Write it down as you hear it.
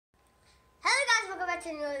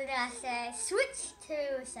to know that I say switch to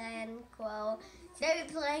Sanquo. Today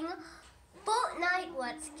we're playing Fortnite.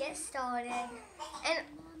 Let's get started. And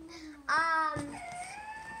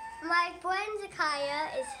my friend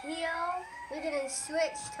Zakaya is here. We're gonna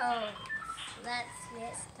switch tones. Let's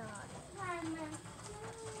get started.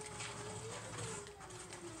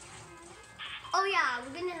 Oh yeah,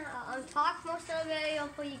 we're gonna talk most of the video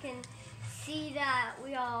so you can see that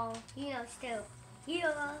we all, still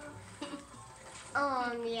here.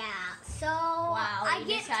 Yeah. So wow, I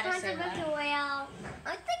get tons of work around.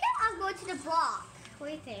 I think I'll go to the block. What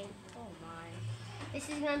do you think? Oh my. This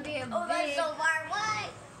is gonna be a big. That's so far away.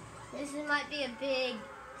 This might be a big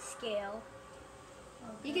scale.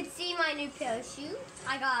 Okay. You can see my new parachute.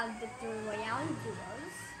 I got a victory royale in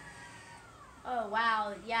duos. Oh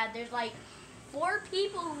wow, yeah. There's like 4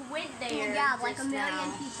 people who went there. Yeah, like a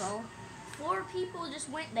million people. 4 people just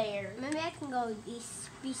went there. Maybe I can go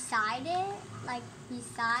beside it, like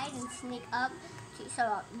beside and sneak up.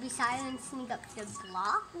 Beside and sneak up to the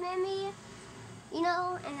block, maybe. And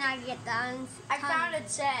I get done. I found a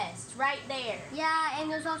chest right there. Yeah, and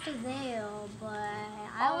there's also there, but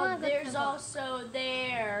I want to go there's also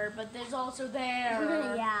there, but there's also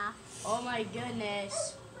there. Yeah. Oh my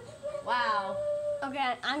goodness. Wow.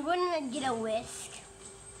 Okay, I'm going to get a whisk.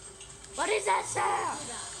 What is that sound?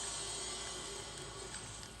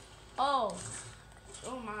 Oh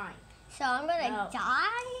my. So I'm gonna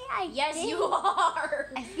die? Yes, you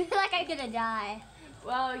are. I feel like I'm gonna die.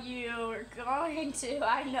 Well, you're going to,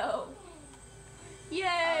 I know.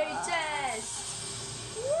 Yay,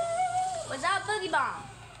 chest. Was that a boogie bomb?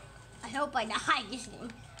 I hope I die this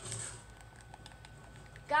game.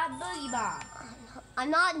 Got a boogie bomb. I'm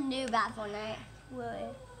not noob at Fortnite. Really.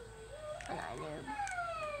 I'm not a noob.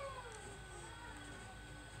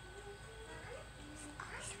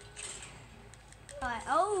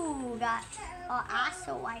 Oh, got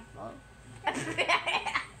assault rifle.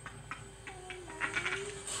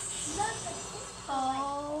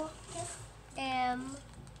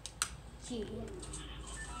 OMG.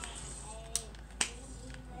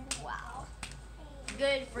 Wow.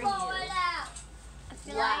 Good for you. I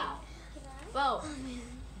feel wow. Whoa.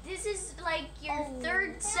 This is like your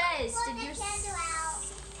 3rd chest and you're still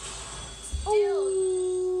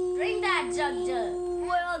drink that jug.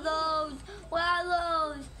 What are those? What are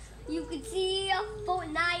those? You can see a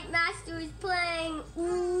Fortnite Master is playing.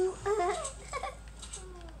 Ooh.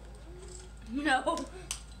 No.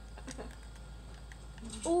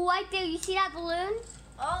 Oh, right there. You see that balloon?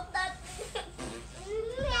 Oh, that's...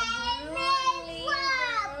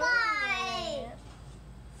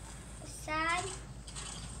 Sad.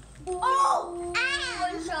 Oh!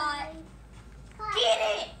 One shot. Get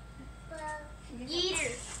it!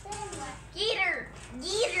 Yeeter. Yeeter.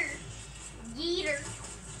 Yeeter. Yeeter.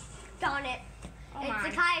 Darn it. Oh It's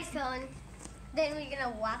the Kai's turn. Then we're going to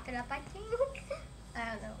walk it up, I think. I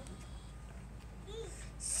don't know.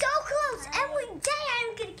 So close. Every day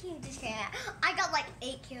I'm going to keep this game. I got like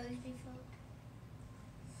 8 kills before.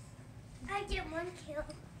 I get 1 kill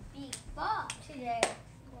before today.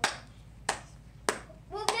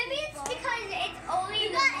 Well, maybe it's because it's only you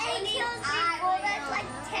got 8 kills before. That's like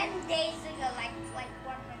 10 days ago, like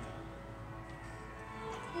 100.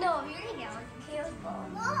 No, you're gonna get 1 kills, bro.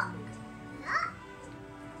 Look.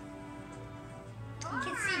 You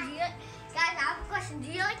can see. Guys, I have a question. Do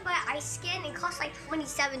you like my ice skin? It costs like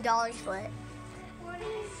 $27 for it.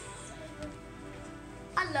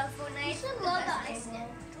 I love Fortnite. You should love the ice skin.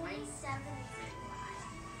 27.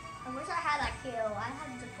 I wish I had that kill. I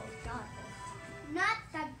had the first shot. Not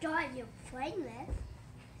the guy you're playing with.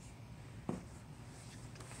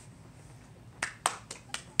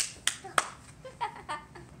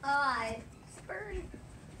 Alright. Spurn.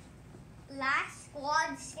 Last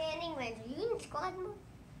squad standing wins. Are you in squad mode?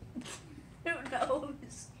 Who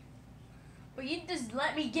knows? Well, you just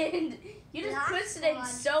let me get in. You just Last pushed it in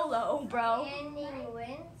solo, bro. Standing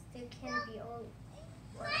wins. There can be only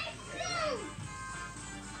one.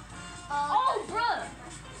 Oh, bruh.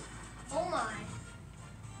 Oh my.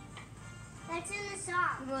 That's in the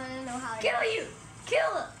song. You want to know how Kill you.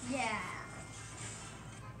 Kill him. Yeah.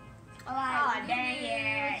 Alright, dang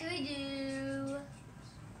it. What do we do?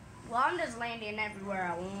 Well, I'm just landing everywhere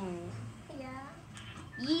I want. Yeah.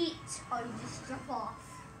 Yeet. Or you just drop off?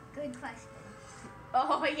 Good question.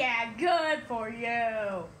 Oh, yeah, good for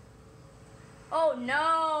you. Oh,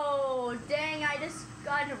 no. Dang, I just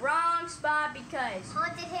got in the wrong spot because...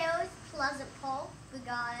 Haunted Hills, Pleasant Pole. We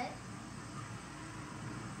got it.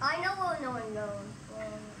 I know where no one goes.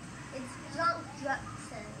 Well, it's Drunk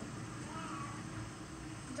Junction.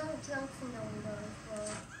 Drunk Junction no one goes. Well,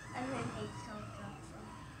 everyone hates Drunk Junction.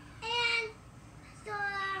 And so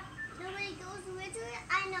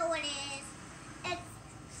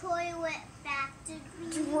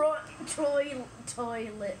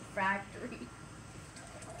toilet factory.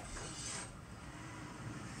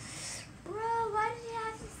 Bro, why did you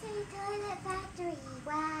have to say toilet factory?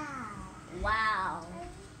 Wow. Wow.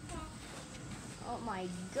 Oh my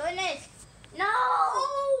goodness. No!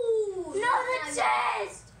 Oh! No, the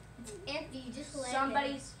chest! It's empty, you just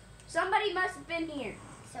landed. Somebody must have been here.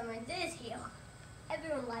 Someone is here.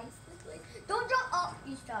 Everyone likes this place. Don't jump. Oh,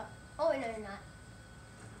 you stuck. Oh, no, you're not.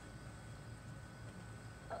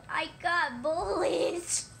 I got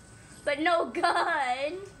bullets, but no gun.